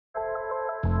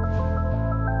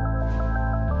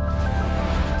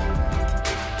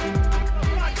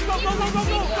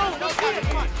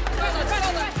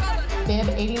Bib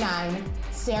 89,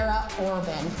 Sarah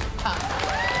Orban, Cup.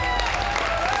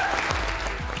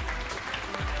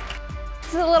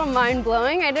 It's a little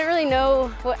mind-blowing. I didn't really know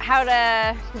how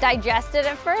to digest it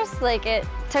at first. Like, it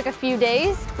took a few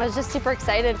days. I was just super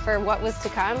excited for what was to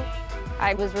come.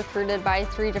 I was recruited by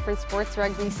 3 different sports: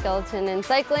 rugby, skeleton, and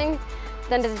cycling. At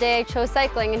the end of the day, I chose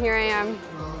cycling, and here I am.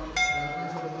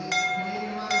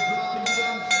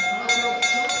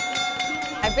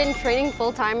 I've been training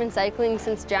full-time in cycling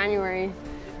since January.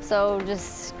 So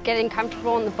just getting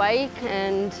comfortable on the bike,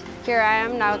 and here I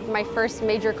am now at my first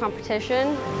major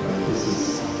competition. This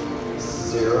is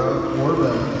Sarah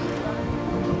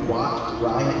Orban, watched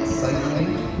Ryan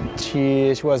cycling.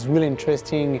 She was really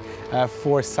interesting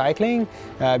for cycling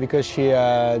because she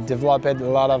developed a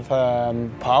lot of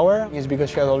power. It's because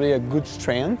she has already a good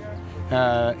strength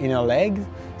in her legs.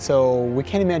 So we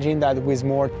can imagine that with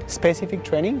more specific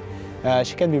training,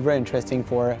 she can be very interesting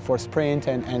for sprint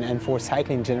and for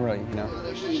cycling generally, you know.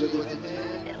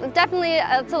 Definitely,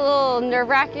 it's a little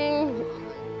nerve-wracking.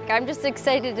 I'm just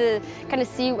excited to kind of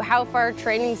see how far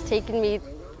training's taken me.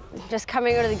 Just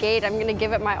coming out of the gate, I'm going to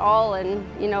give it my all, and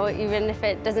you know, even if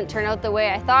it doesn't turn out the way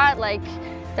I thought, like,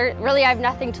 really I have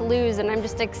nothing to lose, and I'm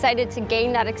just excited to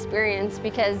gain that experience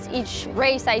because each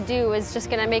race I do is just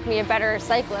going to make me a better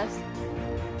cyclist.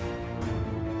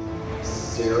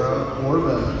 Sarah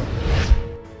Orban.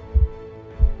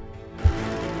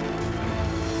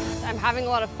 I'm having a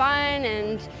lot of fun,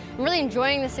 and I'm really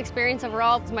enjoying this experience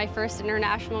overall. It's my first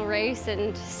international race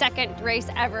and second race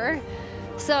ever.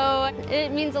 So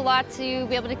it means a lot to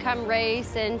be able to come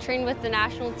race and train with the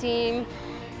national team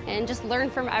and just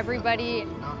learn from everybody.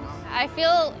 I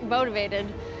feel motivated.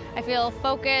 I feel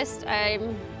focused.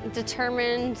 I'm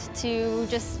determined to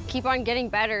just keep on getting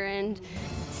better and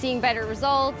seeing better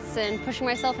results and pushing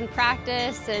myself in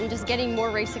practice and just getting more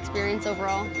race experience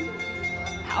overall. It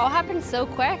all happened so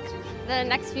quick. The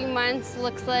next few months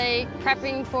looks like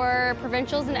prepping for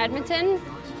provincials in Edmonton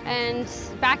and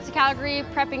back to Calgary,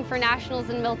 prepping for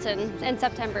nationals in Milton in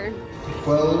September.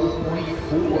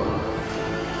 12.4.